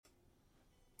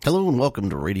Hello and welcome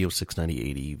to Radio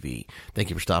 690 ADV.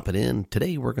 Thank you for stopping in.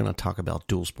 Today we're going to talk about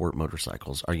dual sport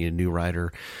motorcycles. Are you a new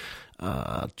rider,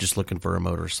 just looking for a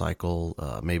motorcycle,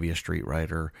 maybe a street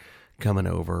rider coming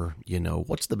over?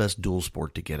 What's the best dual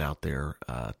sport to get out there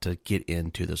to get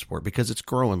into the sport? Because it's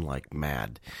growing like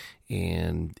mad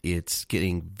and it's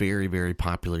getting very, very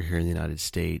popular here in the United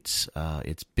States.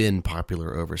 It's been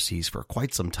popular overseas for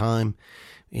quite some time,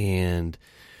 and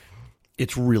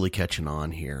it's really catching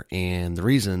on here. And the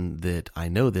reason that I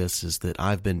know this is that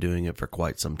I've been doing it for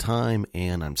quite some time,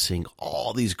 and I'm seeing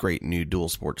all these great new dual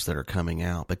sports that are coming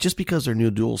out. But just because they're new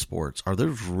dual sports, are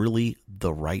those really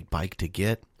the right bike to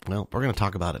get? Well, we're going to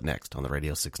talk about it next on the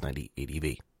Radio 690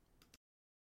 ADV.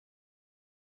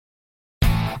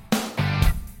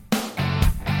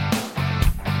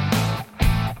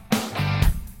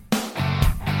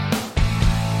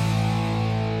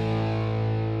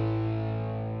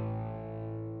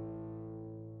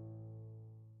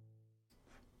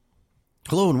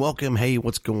 Hello and welcome. Hey,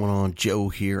 what's going on? Joe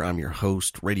here. I'm your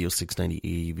host, Radio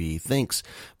 690 ADV. Thanks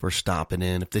for stopping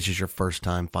in. If this is your first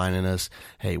time finding us,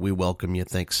 hey, we welcome you.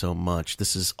 Thanks so much.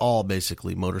 This is all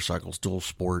basically motorcycles, dual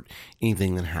sport,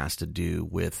 anything that has to do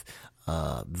with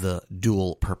the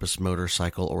dual purpose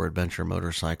motorcycle or adventure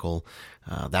motorcycle.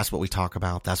 That's what we talk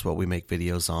about. That's what we make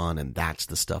videos on, and that's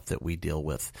the stuff that we deal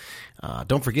with.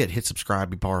 Don't forget, hit subscribe,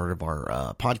 be part of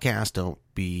our podcast. Don't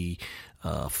be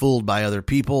fooled by other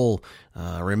people.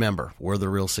 Remember, we're the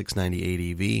real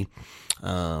 690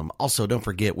 ADV. Also, don't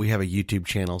forget, we have a YouTube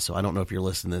channel, so I don't know if you're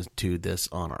listening to this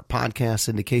on our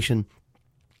podcast syndication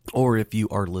or if you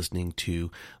are listening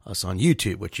to us on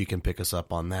YouTube, which you can pick us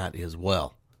up on that as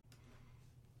well.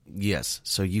 Yes,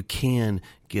 so you can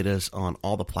get us on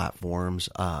all the platforms,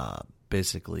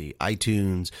 basically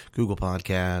iTunes, Google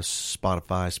Podcasts,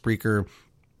 Spotify, Spreaker,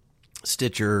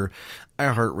 Stitcher,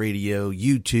 iHeartRadio,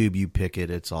 YouTube, you pick it,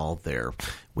 it's all there.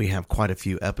 We have quite a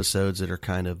few episodes that are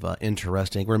kind of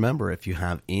interesting. Remember, if you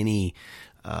have any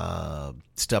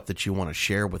stuff that you want to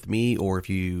share with me, or if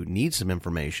you need some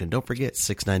information, don't forget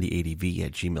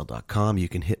 690adv@gmail.com. You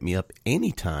can hit me up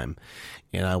anytime,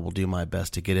 and I will do my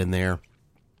best to get in there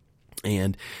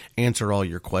and answer all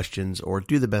your questions, or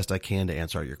do the best I can to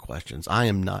answer all your questions. I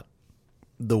am not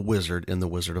the wizard in the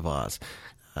Wizard of Oz.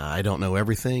 I don't know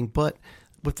everything, but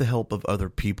with the help of other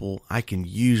people, I can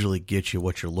usually get you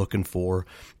what you're looking for.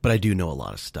 But I do know a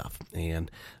lot of stuff, and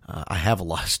I have a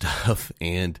lot of stuff,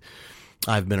 and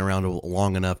I've been around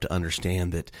long enough to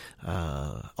understand that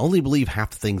only believe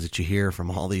half the things that you hear from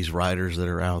all these riders that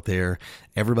are out there.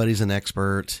 Everybody's an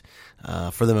expert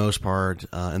for the most part,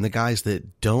 and the guys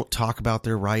that don't talk about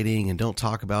their riding and don't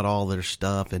talk about all their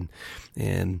stuff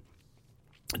and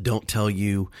don't tell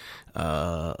you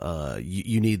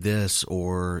you need this,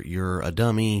 or you're a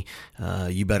dummy,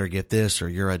 you better get this, or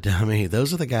you're a dummy.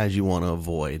 Those are the guys you want to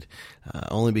avoid,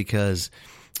 only because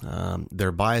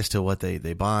they're biased to what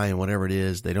they buy, and whatever it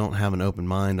is, they don't have an open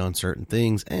mind on certain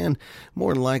things. And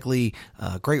more than likely,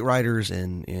 great riders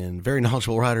and very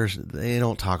knowledgeable riders, they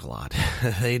don't talk a lot.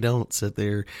 They don't sit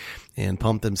there and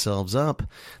pump themselves up.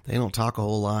 They don't talk a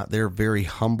whole lot. They're very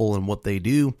humble in what they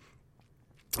do.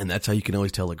 And that's how you can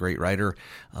always tell a great rider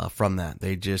from that.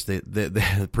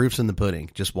 The proof's in the pudding.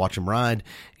 Just watch them ride,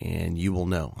 and you will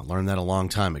know. I learned that a long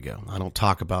time ago. I don't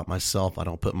talk about myself. I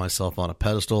don't put myself on a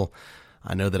pedestal.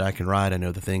 I know that I can ride. I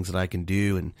know the things that I can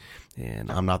do,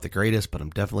 and I'm not the greatest, but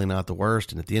I'm definitely not the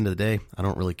worst. And at the end of the day, I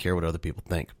don't really care what other people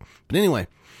think. But anyway,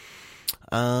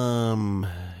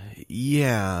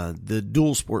 yeah, the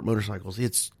dual sport motorcycles,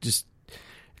 it's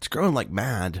growing like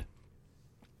mad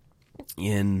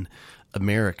in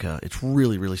America. It's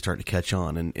really, really starting to catch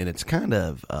on, and it's kind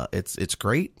of it's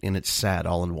great and it's sad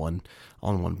all in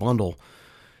one bundle,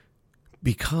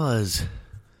 because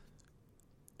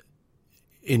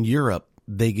in Europe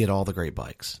they get all the great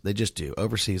bikes. They just do.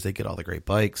 Overseas they get all the great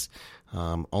bikes,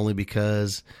 only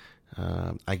because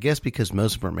I guess because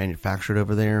most of them are manufactured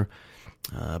over there.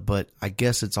 But I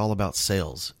guess it's all about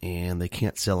sales, and they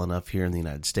can't sell enough here in the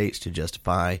United States to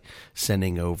justify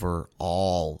sending over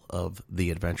all of the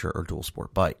adventure or dual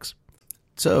sport bikes.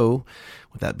 So,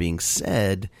 with that being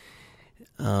said,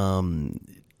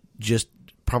 just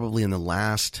probably in the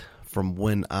last, from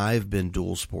when I've been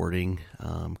dual sporting,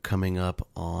 coming up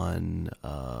on,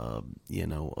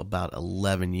 about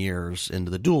 11 years into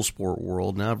the dual sport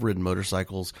world. Now, I've ridden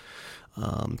motorcycles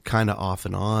kind of off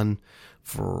and on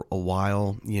for a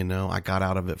while. I got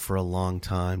out of it for a long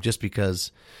time, just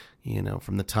because,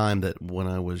 from the time that when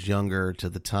I was younger to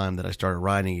the time that I started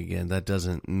riding again, that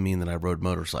doesn't mean that I rode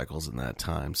motorcycles in that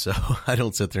time. So I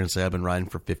don't sit there and say I've been riding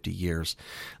for 50 years,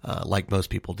 like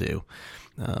most people do.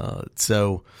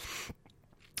 So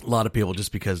lot of people,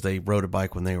 just because they rode a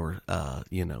bike when they were,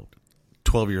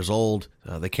 12 years old,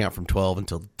 they count from 12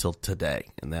 until today.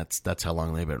 And that's how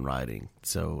long they've been riding.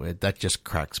 So that just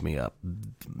cracks me up.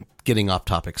 Getting off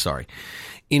topic. Sorry.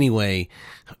 Anyway.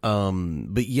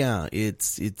 But yeah,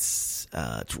 it's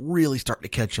really starting to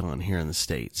catch on here in the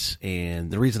States.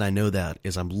 And the reason I know that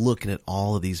is I'm looking at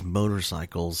all of these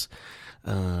motorcycles,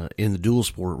 in the dual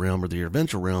sport realm or the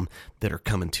adventure realm that are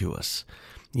coming to us.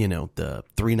 The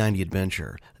 390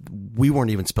 Adventure, we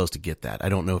weren't even supposed to get that. I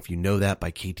don't know if you know that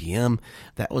by KTM.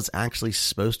 That was actually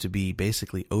supposed to be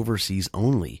basically overseas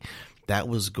only. That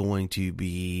was going to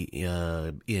be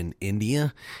in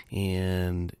India,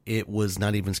 and it was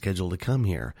not even scheduled to come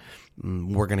here.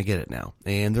 We're going to get it now.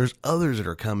 And there's others that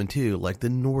are coming too, like the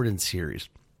Norden series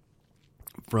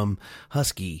from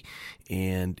Husky,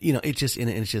 and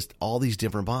it's just all these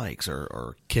different bikes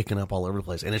are kicking up all over the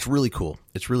place, and it's really cool.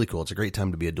 It's a great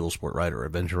time to be a dual sport rider or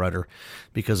adventure rider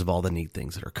because of all the neat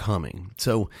things that are coming.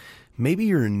 So maybe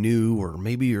you're new, or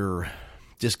maybe you're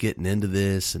just getting into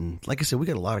this, and like I said, we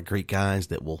got a lot of great guys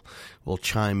that will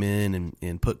chime in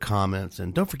and put comments.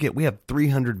 And don't forget, we have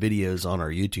 300 videos on our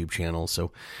YouTube channel,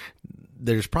 so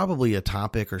there's probably a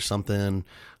topic or something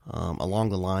along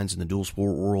the lines in the dual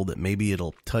sport world that maybe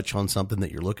it'll touch on something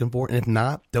that you're looking for. And if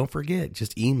not, don't forget,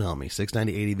 just email me,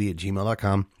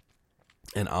 690adv@gmail.com,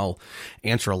 and I'll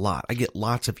answer a lot. I get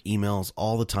lots of emails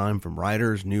all the time from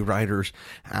riders, new riders,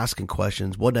 asking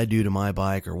questions. What did I do to my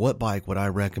bike? Or what bike would I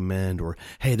recommend? Or,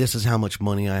 hey, this is how much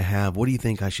money I have. What do you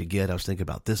think I should get? I was thinking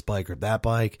about this bike or that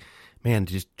bike. Man,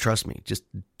 just trust me. Just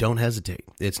don't hesitate.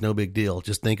 It's no big deal.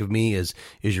 Just think of me as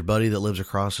your buddy that lives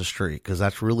across the street, because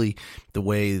that's really the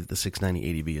way the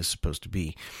 690 ADV is supposed to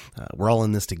be. We're all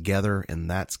in this together, and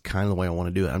that's kind of the way I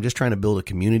want to do it. I'm just trying to build a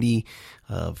community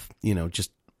of, just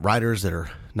riders that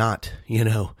are not,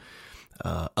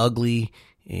 ugly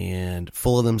and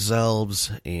full of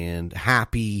themselves and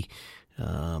happy,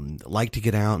 like to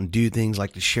get out and do things,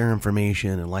 like to share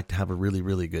information, and like to have a really,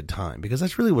 really good time, because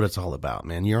that's really what it's all about,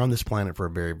 man. You're on this planet for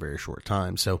a very, very short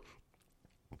time. So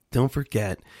don't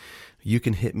forget, you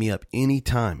can hit me up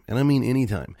anytime, and I mean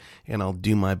anytime, and I'll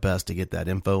do my best to get that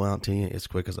info out to you as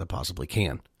quick as I possibly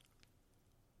can.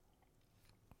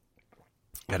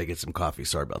 Got to get some coffee.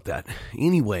 Sorry about that.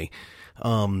 Anyway,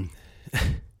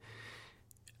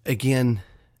 again,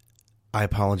 I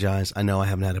apologize. I know I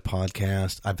haven't had a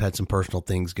podcast. I've had some personal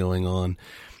things going on,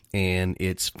 and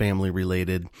it's family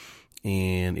related,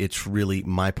 and it's really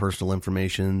my personal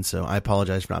information. So I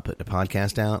apologize for not putting a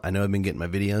podcast out. I know I've been getting my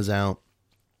videos out,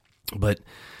 but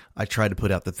I try to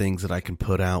put out the things that I can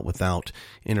put out without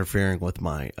interfering with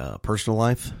my personal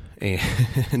life,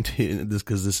 and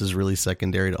because this is really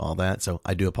secondary to all that. So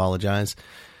I do apologize.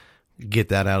 Get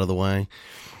that out of the way.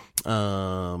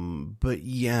 But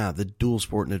yeah, the dual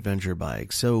sport and adventure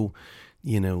bike. So,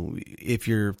 if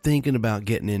you're thinking about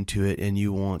getting into it and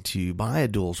you want to buy a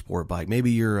dual sport bike,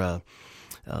 maybe you're a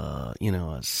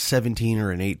 17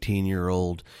 or an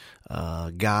 18-year-old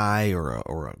guy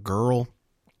or a girl,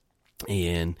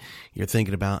 and you're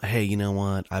thinking about, hey, you know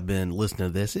what? I've been listening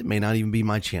to this. It may not even be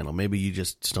my channel. Maybe you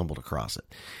just stumbled across it,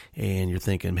 and you're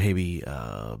thinking maybe,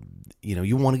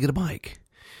 you want to get a bike.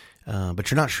 But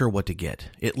you're not sure what to get.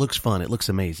 It looks fun. It looks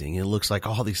amazing. It looks like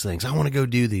all these things. I want to go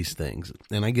do these things.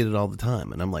 And I get it all the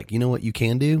time. And I'm like, you know what you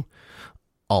can do?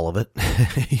 All of it.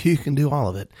 You can do all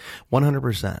of it.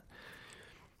 100%.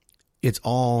 It's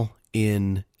all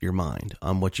in your mind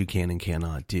on what you can and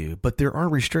cannot do. But there are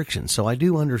restrictions. So I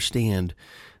do understand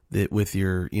that with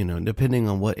your, depending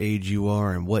on what age you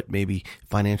are and what maybe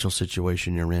financial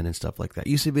situation you're in and stuff like that.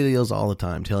 You see videos all the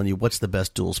time telling you what's the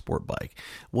best dual sport bike.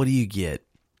 What do you get?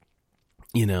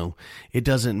 It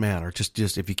doesn't matter.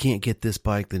 Just if you can't get this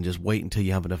bike, then just wait until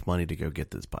you have enough money to go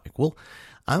get this bike. Well,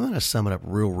 I'm going to sum it up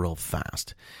real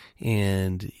fast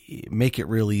and make it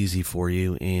real easy for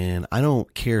you. And I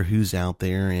don't care who's out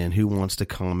there and who wants to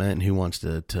comment and who wants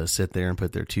to sit there and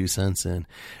put their 2 cents in.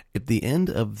 At the end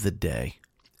of the day,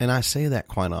 and I say that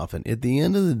quite often, at the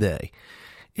end of the day,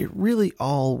 it really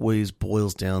always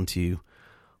boils down to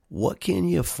what can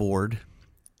you afford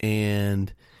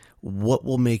and what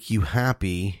will make you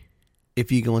happy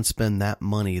if you go and spend that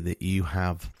money that you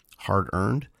have hard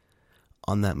earned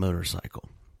on that motorcycle.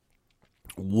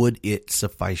 Would it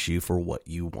suffice you for what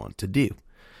you want to do?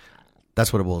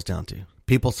 That's what it boils down to.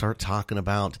 People start talking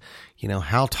about,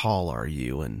 how tall are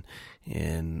you and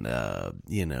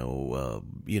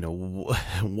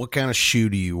what kind of shoe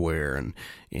do you wear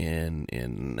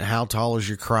and how tall is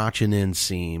your crotch and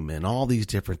inseam and all these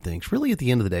different things. Really, at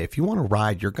the end of the day, if you want to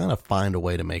ride, you're going to find a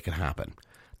way to make it happen.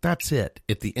 That's it.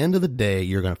 At the end of the day,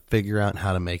 you're going to figure out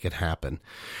how to make it happen,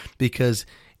 because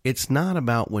It's not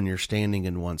about when you're standing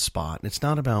in one spot. It's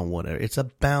not about whatever. It's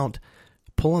about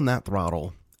pulling that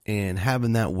throttle and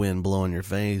having that wind blow in your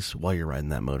face while you're riding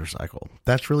that motorcycle.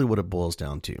 That's really what it boils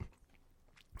down to.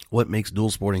 What makes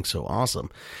dual sporting so awesome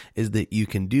is that you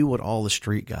can do what all the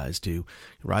street guys do.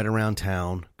 Ride around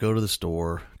town, go to the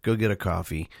store, go get a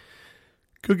coffee,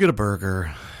 go get a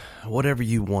burger, whatever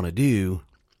you want to do.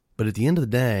 But at the end of the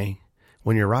day,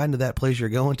 when you're riding to that place you're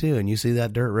going to and you see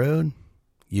that dirt road,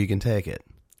 you can take it.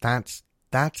 That's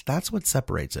what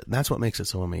separates it. That's what makes it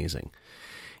so amazing,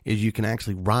 is you can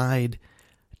actually ride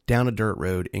down a dirt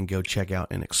road and go check out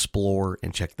and explore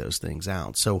and check those things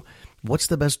out. So what's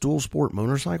the best dual sport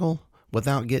motorcycle?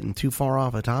 Without getting too far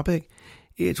off a topic,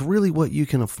 it's really what you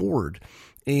can afford.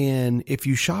 And if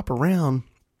you shop around,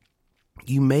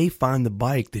 you may find the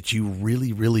bike that you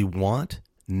really, really want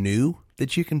new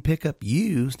that you can pick up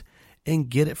used and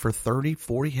get it for 30,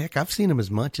 40. Heck, I've seen them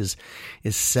as much as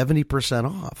 70%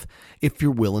 off if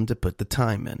you're willing to put the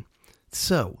time in.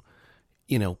 So,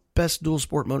 best dual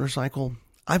sport motorcycle.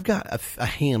 I've got a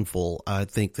handful, I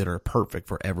think, that are perfect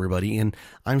for everybody, and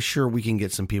I'm sure we can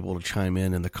get some people to chime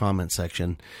in the comment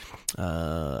section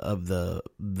of the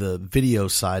video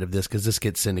side of this, because this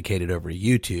gets syndicated over to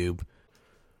YouTube,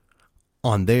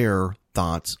 on their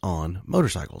thoughts on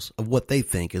motorcycles, of what they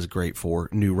think is great for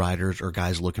new riders or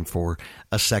guys looking for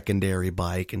a secondary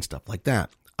bike and stuff like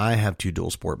that. I have 2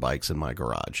 dual sport bikes in my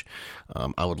garage.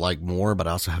 I would like more, but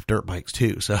I also have dirt bikes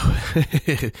too. So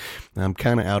I'm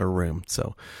kind of out of room.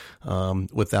 So,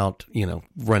 without,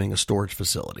 running a storage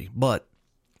facility, but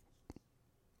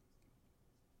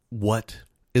what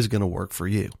is going to work for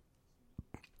you?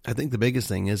 I think the biggest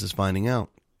thing is finding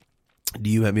out, do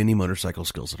you have any motorcycle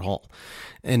skills at all?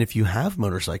 And if you have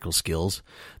motorcycle skills,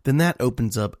 then that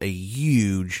opens up a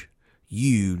huge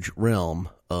realm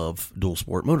of dual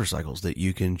sport motorcycles that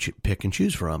you can pick and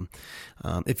choose from.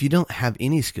 If you don't have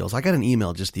any skills, I got an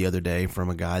email just the other day from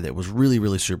a guy that was really,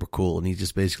 really super cool. And he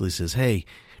just basically says, "Hey,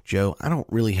 Joe, I don't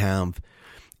really have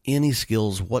any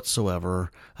skills whatsoever.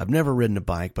 I've never ridden a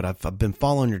bike, but I've been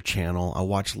following your channel. I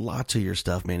watch lots of your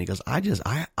stuff, man." He goes,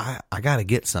 I got to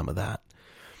get some of that.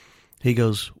 He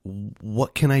goes,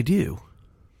 "What can I do?"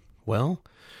 Well,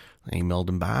 I emailed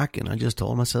him back and I just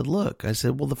told him, I said,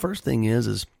 well, the first thing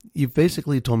is you've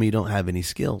basically told me you don't have any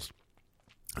skills.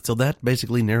 So that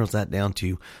basically narrows that down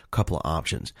to a couple of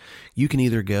options. You can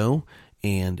either go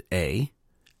and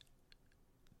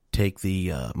take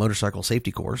the motorcycle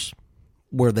safety course,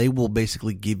 where they will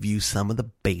basically give you some of the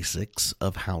basics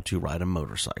of how to ride a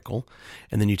motorcycle.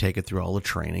 And then you take it through all the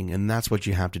training. And that's what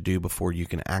you have to do before you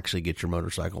can actually get your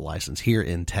motorcycle license here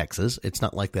in Texas. It's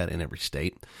not like that in every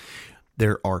state.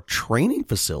 There are training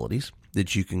facilities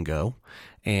that you can go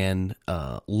and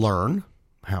learn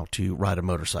how to ride a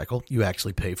motorcycle. You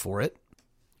actually pay for it.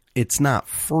 It's not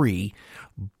free,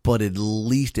 but at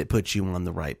least it puts you on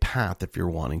the right path if you're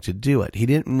wanting to do it. He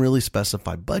didn't really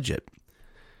specify budget.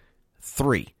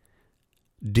 3,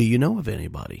 do you know of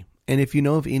anybody? And if you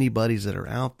know of anybody's that are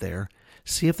out there,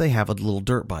 see if they have a little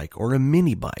dirt bike or a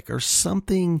mini bike or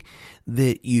something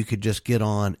that you could just get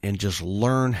on and just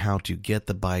learn how to get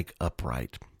the bike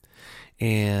upright.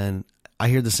 And I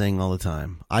hear the saying all the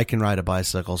time, I can ride a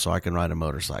bicycle, so I can ride a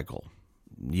motorcycle.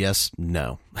 Yes,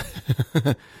 no.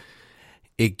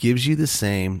 It gives you the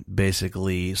same,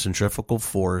 basically, centrifugal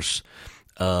force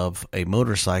of a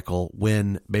motorcycle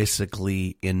when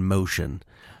basically in motion.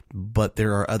 But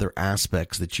there are other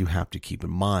aspects that you have to keep in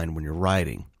mind when you're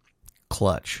riding.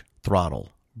 Clutch, throttle,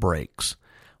 brakes,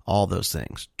 all those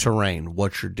things. Terrain,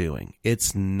 what you're doing.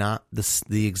 It's not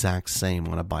the exact same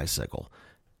on a bicycle.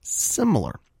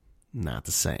 Similar, not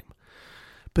the same.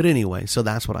 But anyway, so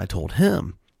that's what I told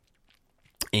him.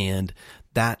 And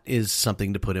that is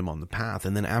something to put him on the path.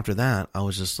 And then after that, I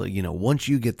was just like, once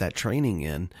you get that training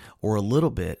in, or a little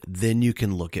bit, then you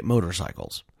can look at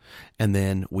motorcycles. And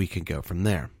then we can go from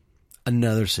there.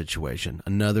 Another situation,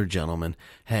 another gentleman.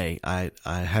 Hey,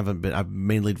 I've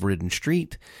mainly ridden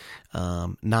street,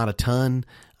 not a ton,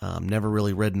 never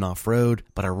really ridden off road,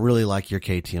 but I really like your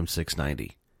KTM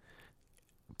 690.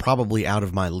 Probably out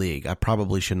of my league. I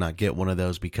probably should not get one of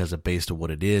those because of based on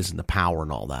what it is and the power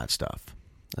and all that stuff.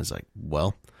 I was like,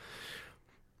 well,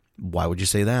 why would you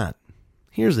say that?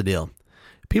 Here's the deal.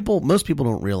 Most people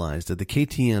don't realize that the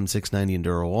KTM 690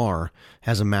 Enduro R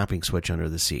has a mapping switch under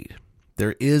the seat.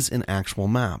 There is an actual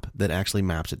map that actually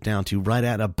maps it down to right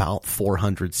at about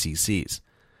 400 cc's.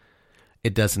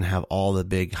 It doesn't have all the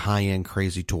big high-end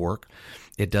crazy torque.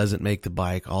 It doesn't make the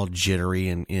bike all jittery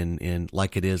and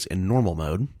like it is in normal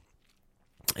mode.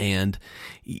 And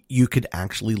you could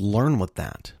actually learn with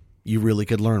that. You really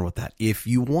could learn with that if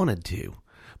you wanted to.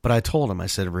 But I told him, I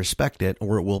said, respect it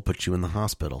or it will put you in the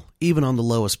hospital, even on the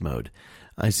lowest mode.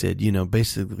 I said,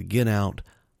 basically get out,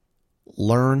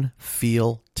 learn,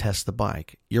 feel, test the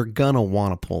bike. You're going to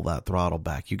want to pull that throttle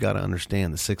back. You got to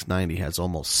understand the 690 has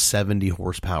almost 70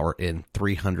 horsepower and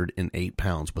 308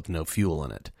 pounds with no fuel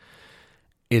in it.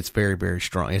 It's very, very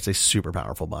strong. It's a super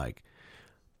powerful bike.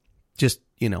 Just,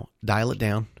 dial it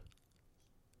down,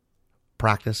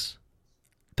 practice,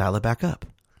 dial it back up.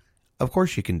 Of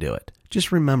course you can do it.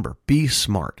 Just remember, be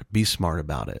smart. Be smart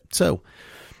about it. So,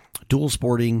 dual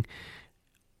sporting,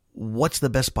 what's the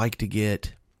best bike to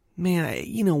get? Man,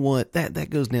 you know what? That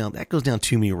goes down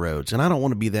too many roads. And I don't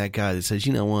want to be that guy that says,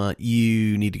 you know what?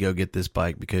 You need to go get this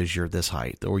bike because you're this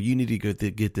height, or you need to go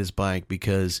get this bike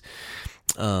because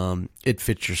it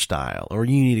fits your style, or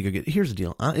you need to go here's the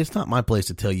deal. It's not my place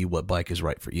to tell you what bike is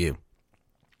right for you.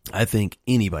 I think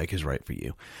any bike is right for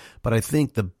you, but I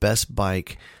think the best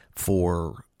bike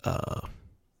for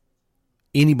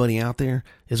anybody out there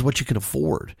is what you can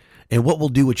afford and what will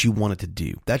do what you want it to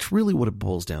do. That's really what it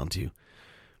boils down to.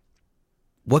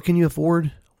 What can you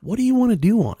afford? What do you want to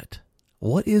do on it?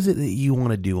 What is it that you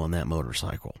want to do on that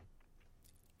motorcycle?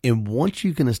 And once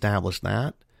you can establish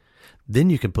that, then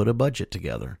you can put a budget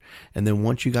together. And then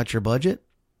once you got your budget,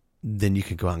 then you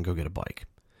can go out and go get a bike.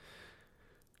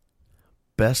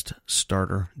 Best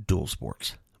starter dual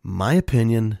sports. My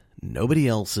opinion, nobody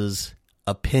else's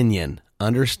opinion.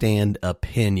 Understand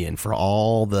opinion for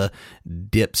all the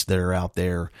dips that are out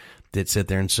there that sit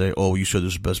there and say, oh, you said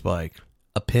this is the best bike.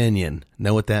 Opinion.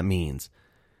 Know what that means.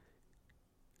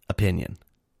 Opinion.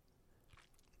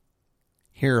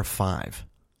 Here are 5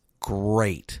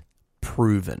 great,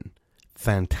 proven,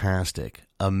 fantastic,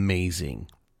 amazing,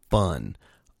 fun,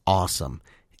 awesome,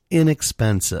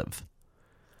 inexpensive,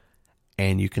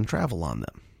 and you can travel on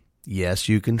them. Yes,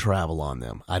 you can travel on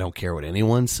them. I don't care what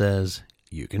anyone says.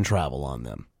 You can travel on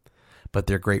them. But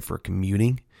they're great for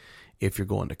commuting. If you're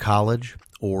going to college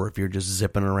or if you're just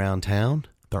zipping around town,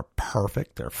 they're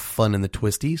perfect. They're fun in the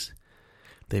twisties.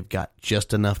 They've got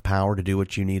just enough power to do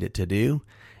what you need it to do.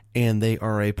 And they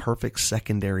are a perfect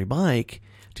secondary bike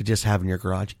to just have in your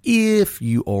garage if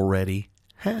you already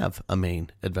have a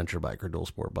main adventure bike or dual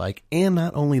sport bike. And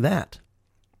not only that,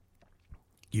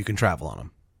 you can travel on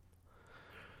them.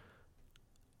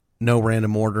 No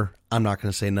random order. I'm not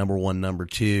going to say number 1, number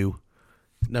 2,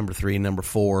 number 3, number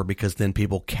 4, because then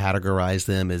people categorize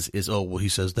them as oh, well, he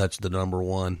says that's the number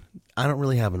 1. I don't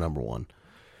really have a number 1.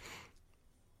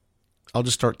 I'll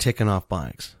just start ticking off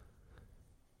bikes.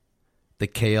 The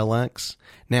KLX.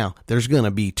 Now, there's going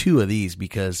to be 2 of these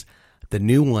because the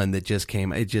new one that just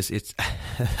came, it's,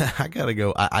 I got to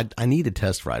go. I need to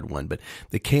test ride one, but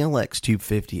the KLX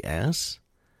 250S,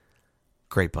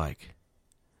 great bike.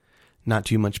 Not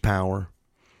too much power.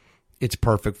 It's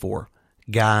perfect for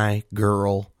guy,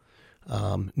 girl,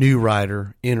 new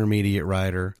rider, intermediate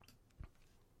rider.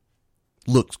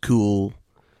 Looks cool.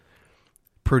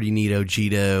 Pretty neato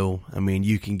Cheeto. I mean,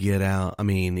 you can get out. I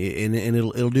mean, and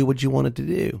it'll do what you want it to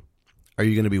do. Are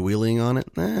you going to be wheeling on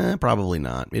it? Probably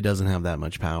not. It doesn't have that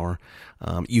much power.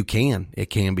 It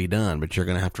can be done, but you're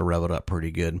going to have to rev it up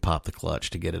pretty good and pop the clutch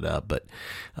to get it up.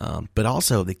 But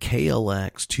also the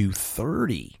KLX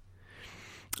 230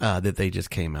 that they just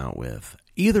came out with.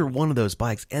 Either one of those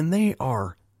bikes, and they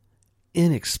are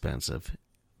inexpensive.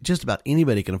 Just about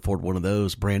anybody can afford one of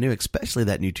those brand new, especially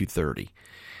that new 230.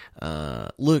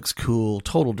 Looks cool,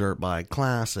 total dirt bike,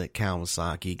 classic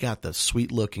Kawasaki, got the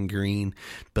sweet looking green,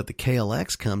 but the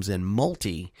KLX comes in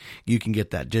multi. You can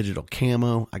get that digital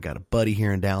camo. I got a buddy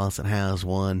here in Dallas that has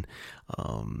one,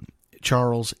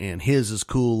 Charles, and his is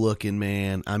cool looking,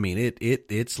 man. I mean,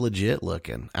 it's legit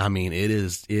looking. I mean,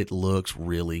 it looks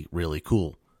really, really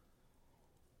cool.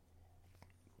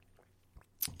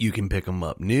 You can pick them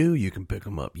up new, you can pick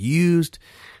them up used.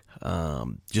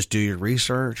 Just do your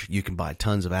research. You can buy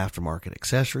tons of aftermarket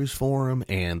accessories for them,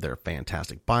 and they're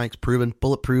fantastic bikes, proven,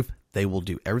 bulletproof. They will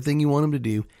do everything you want them to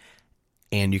do,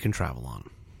 and you can travel on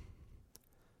them.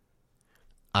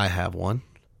 I have one.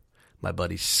 My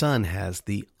buddy's son has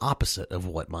the opposite of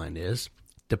what mine is,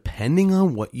 depending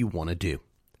on what you want to do.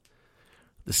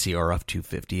 The CRF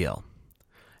 250L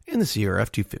and the CRF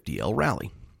 250L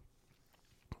Rally.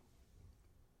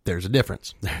 There's a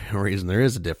difference. The reason there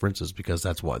is a difference is because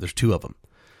that's why there's 2 of them.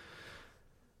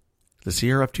 The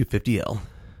CRF 250L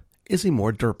is a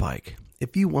more dirt bike.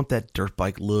 If you want that dirt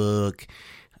bike look,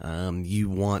 you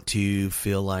want to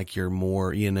feel like you're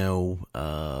more,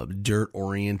 dirt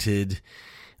oriented,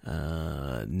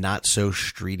 not so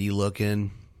streety looking,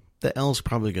 the L is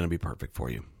probably going to be perfect for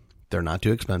you. They're not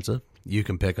too expensive. You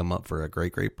can pick them up for a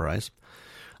great, great price.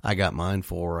 I got mine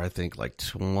for, I think, like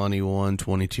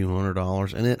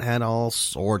 $2,200, and it had all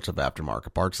sorts of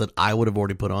aftermarket parts that I would have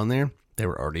already put on there. They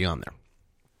were already on there.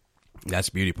 That's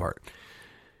the beauty part.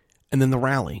 And then the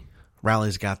Rally.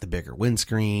 Rally's got the bigger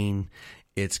windscreen.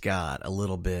 It's got a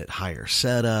little bit higher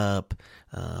setup.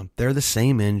 They're the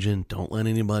same engine. Don't let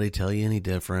anybody tell you any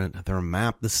different. They're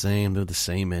mapped the same. They're the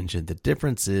same engine. The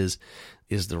difference is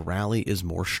the Rally is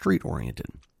more street oriented,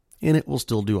 and it will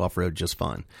still do off-road just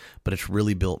fine, but it's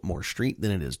really built more street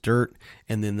than it is dirt.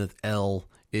 And then the L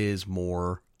is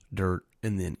more dirt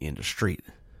and then into street.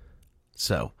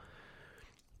 So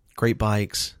great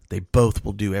bikes. They both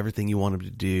will do everything you want them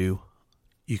to do.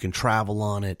 You can travel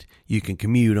on it. You can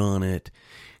commute on it.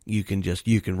 You can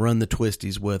run the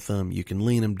twisties with them. You can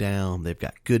lean them down. They've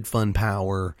got good fun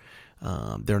power.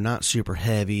 They're not super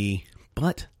heavy,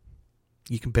 but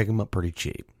you can pick them up pretty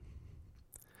cheap.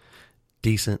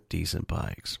 Decent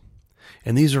bikes.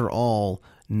 And these are all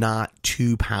not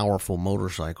too powerful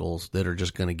motorcycles that are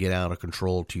just going to get out of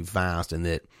control too fast and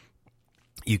that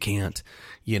you can't,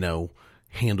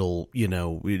 handle,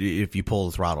 if you pull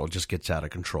the throttle, it just gets out of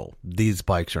control. These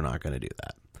bikes are not going to do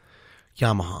that.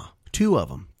 Yamaha, 2 of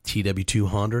them.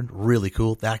 TW200, really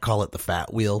cool. I call it the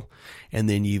fat wheel. And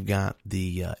then you've got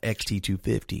the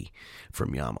XT250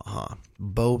 from Yamaha.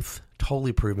 Both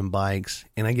totally proven bikes.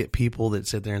 And I get people that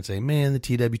sit there and say, man, the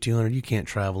TW200, you can't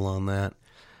travel on that.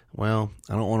 Well,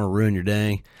 I don't want to ruin your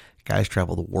day. Guys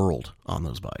travel the world on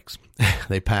those bikes.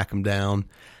 They pack them down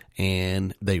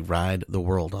and they ride the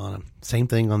world on them. Same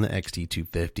thing on the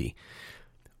XT250.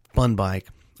 Fun bike.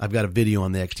 I've got a video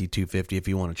on the XT250 if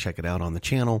you want to check it out on the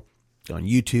channel, on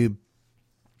YouTube.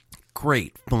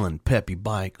 Great, fun, peppy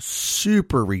bike.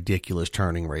 Super ridiculous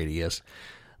turning radius.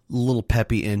 Little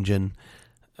peppy engine.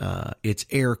 It's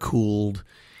air-cooled.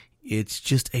 It's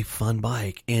just a fun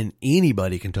bike, and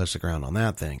anybody can touch the ground on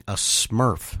that thing. A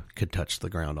Smurf could touch the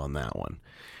ground on that one.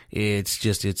 It's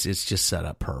just set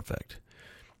up perfect.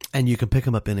 And you can pick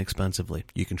them up inexpensively.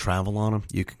 You can travel on them.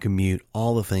 You can commute.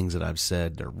 All the things that I've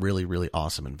said, they're really, really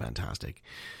awesome and fantastic.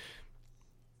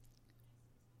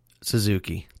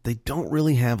 Suzuki, they don't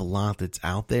really have a lot that's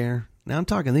out there. Now I'm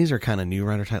talking, these are kind of new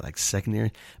rider type, like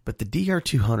secondary, but the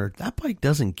DR200, that bike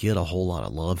doesn't get a whole lot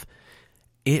of love.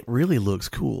 It really looks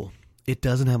cool. It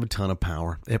doesn't have a ton of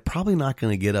power. It's probably not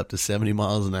going to get up to 70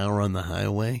 miles an hour on the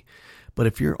highway. But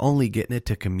if you're only getting it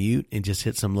to commute and just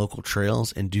hit some local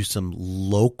trails and do some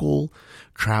local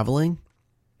traveling,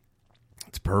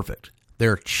 it's perfect.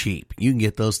 They're cheap. You can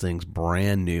get those things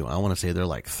brand new. I want to say they're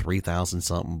like 3,000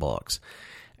 something bucks.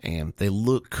 And they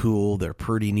look cool. They're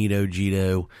pretty neato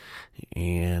Gito.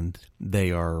 And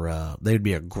they'd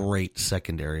be a great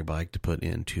secondary bike to put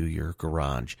into your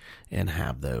garage and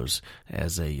have those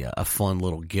as a fun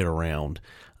little get around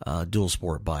dual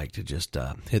sport bike to just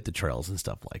hit the trails and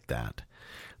stuff like that.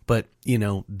 But,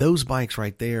 those bikes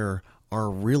right there are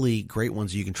really great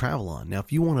ones you can travel on. Now,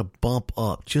 if you want to bump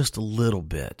up just a little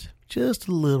bit,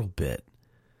 the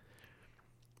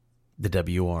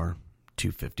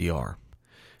WR250R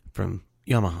from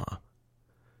Yamaha.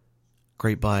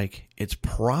 Great bike. It's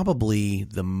probably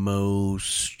the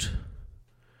most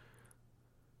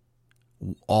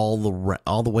all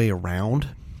the way around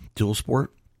dual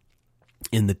sport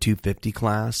in the 250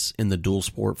 class, in the dual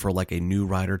sport for like a new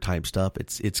rider type stuff.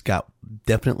 It's got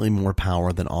definitely more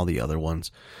power than all the other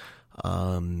ones.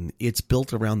 It's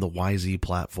built around the YZ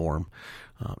platform.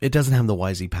 It doesn't have the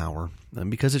YZ power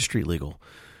because it's street legal.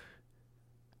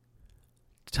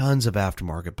 Tons of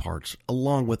aftermarket parts,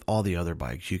 along with all the other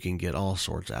bikes. You can get all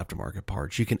sorts of aftermarket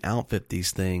parts. You can outfit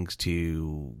these things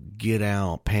to get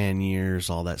out, panniers,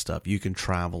 all that stuff. You can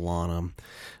travel on them.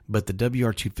 But the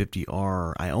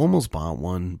WR250R, I almost bought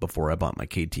one before I bought my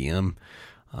KTM.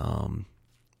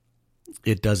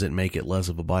 It doesn't make it less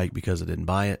of a bike because I didn't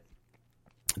buy it.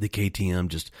 The KTM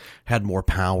just had more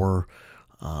power,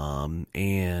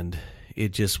 and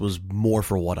it just was more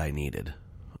for what I needed.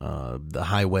 The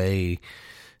highway,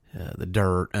 the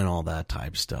dirt, and all that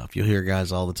type stuff. You'll hear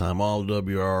guys all the time,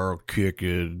 WR, kick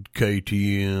it,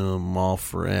 KTM, off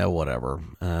for, whatever.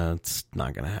 It's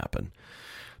not going to happen.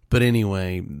 But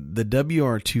anyway, the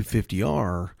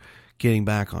WR250R, getting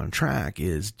back on track,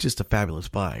 is just a fabulous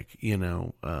bike.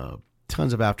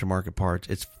 Tons of aftermarket parts.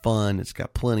 It's fun. It's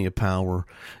got plenty of power.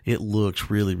 It looks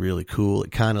really, really cool.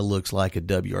 It kind of looks like a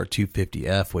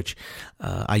WR250F, which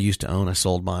I used to own. I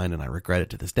sold mine, and I regret it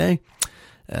to this day.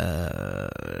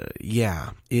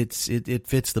 yeah, it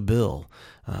fits the bill.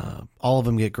 All of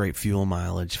them get great fuel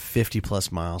mileage, 50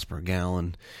 plus miles per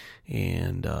gallon,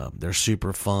 and they're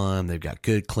super fun. They've got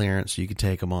good clearance, so you can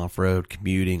take them off-road,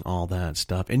 commuting, all that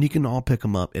stuff. And you can all pick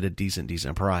them up at a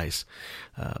decent price.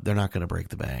 They're not going to break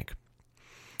the bank.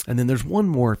 And then there's one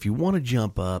more. If you want to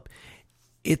jump up,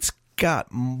 it's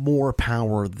got more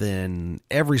power than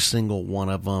every single one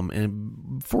of them,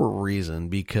 and for a reason,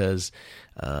 because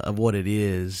of what it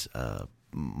is.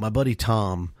 My buddy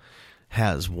Tom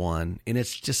has one, and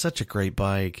it's just such a great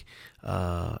bike.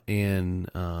 And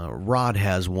Rod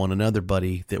has one, another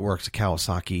buddy that works at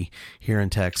Kawasaki here in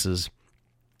Texas,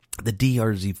 the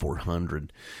DRZ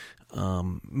 400.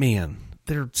 Man,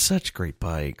 they're such great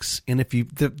bikes. And if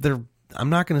they're I'm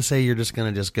not going to say you're just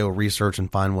going to just go research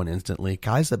and find one instantly.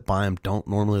 Guys that buy them don't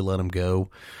normally let them go.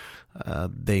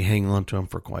 They hang on to them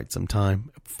for quite some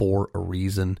time for a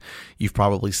reason. You've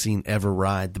probably seen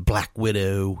Everride, the Black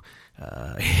Widow.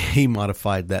 He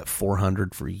modified that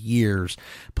 400 for years,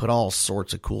 put all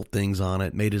sorts of cool things on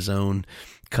it, made his own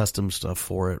custom stuff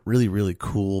for it. Really, really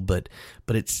cool. But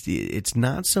it's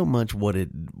not so much what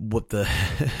the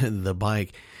the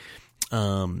bike.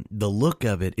 The look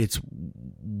of it, it's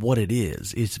what it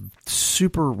is. It's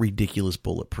super ridiculous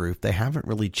bulletproof. They haven't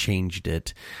really changed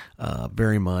it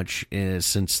very much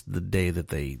since the day that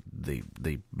they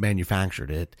manufactured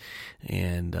it,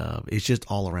 and it's just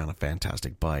all around a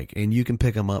fantastic bike. And you can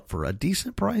pick them up for a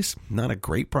decent price, not a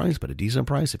great price, but a decent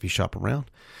price if you shop around.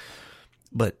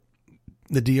 But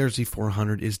the DRZ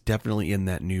 400 is definitely in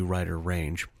that new rider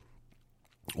range,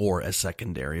 or a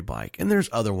secondary bike. And there's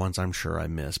other ones I'm sure I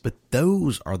missed, but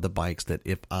those are the bikes that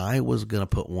if I was going to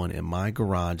put one in my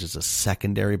garage as a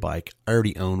secondary bike, I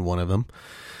already own one of them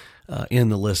in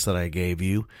the list that I gave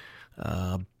you.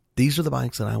 These are the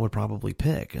bikes that I would probably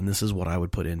pick, and this is what I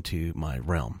would put into my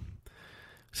realm.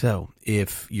 So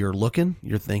if you're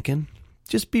thinking,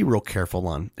 just be real careful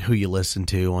on who you listen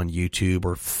to on YouTube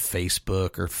or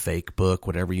Facebook or Fakebook,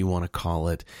 whatever you want to call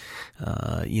it.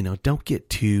 Don't get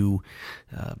too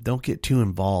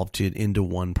involved into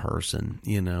one person,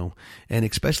 and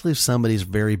especially if somebody's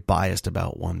very biased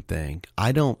about one thing.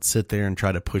 I don't sit there and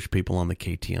try to push people on the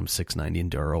KTM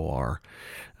 690 Enduro R.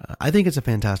 I think it's a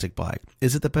fantastic bike.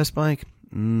 Is it the best bike?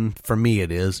 For me, it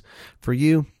is. For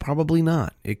you, probably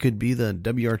not. It could be the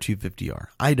WR250R.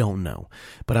 I don't know.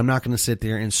 But I'm not going to sit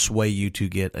there and sway you to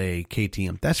get a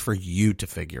KTM. That's for you to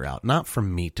figure out, not for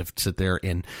me to sit there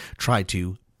and try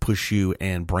to push you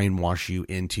and brainwash you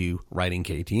into riding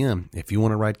KTM. If you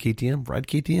want to ride KTM, ride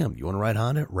KTM. You want to ride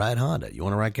Honda, ride Honda. You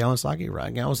want to ride Kawasaki,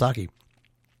 ride Kawasaki.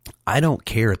 I don't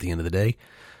care at the end of the day.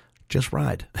 Just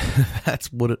ride.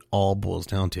 That's what it all boils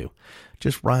down to.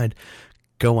 Just ride.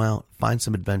 Go out, find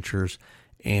some adventures,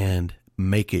 and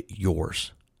make it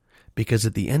yours. Because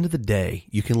at the end of the day,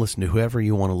 you can listen to whoever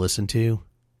you want to listen to.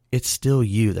 It's still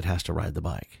you that has to ride the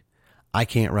bike. I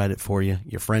can't ride it for you.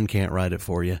 Your friend can't ride it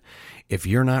for you. If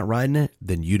you're not riding it,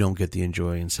 then you don't get the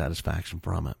enjoy and satisfaction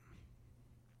from it.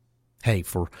 Hey,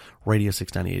 for Radio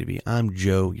 690 ADV, I'm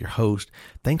Joe, your host.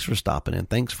 Thanks for stopping in.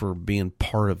 Thanks for being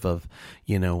part of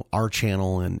our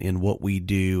channel and what we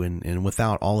do. And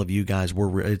without all of you guys,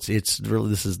 it's really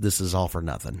this is all for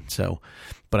nothing. So,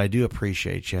 but I do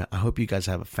appreciate you. I hope you guys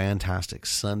have a fantastic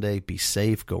Sunday. Be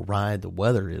safe. Go ride. The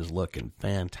weather is looking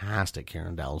fantastic here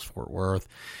in Dallas-Fort Worth,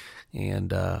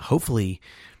 and hopefully.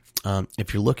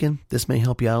 If you're looking, this may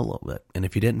help you out a little bit. And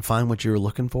if you didn't find what you were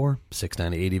looking for,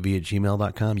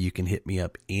 690adv@gmail.com. You can hit me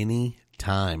up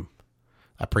anytime.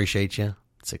 I appreciate you.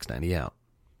 690 out.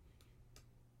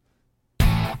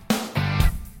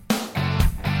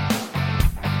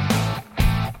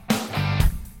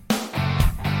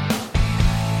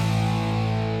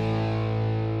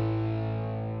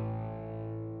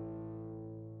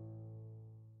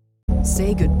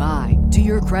 Say goodbye to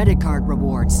your credit card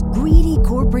rewards. Greedy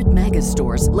corporate mega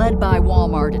stores, led by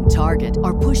Walmart and Target,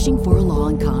 are pushing for a law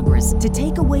in Congress to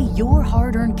take away your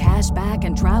hard-earned cash back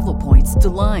and travel points to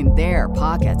line their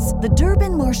pockets. The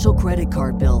Durbin-Marshall credit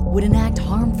card bill would enact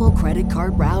harmful credit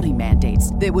card routing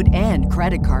mandates that would end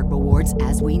credit card rewards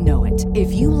as we know it.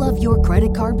 If you love your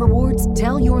credit card rewards,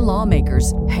 tell your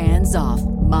lawmakers, hands off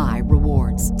my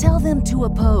rewards. Tell them to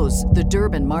oppose the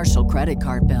Durbin-Marshall credit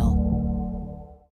card bill.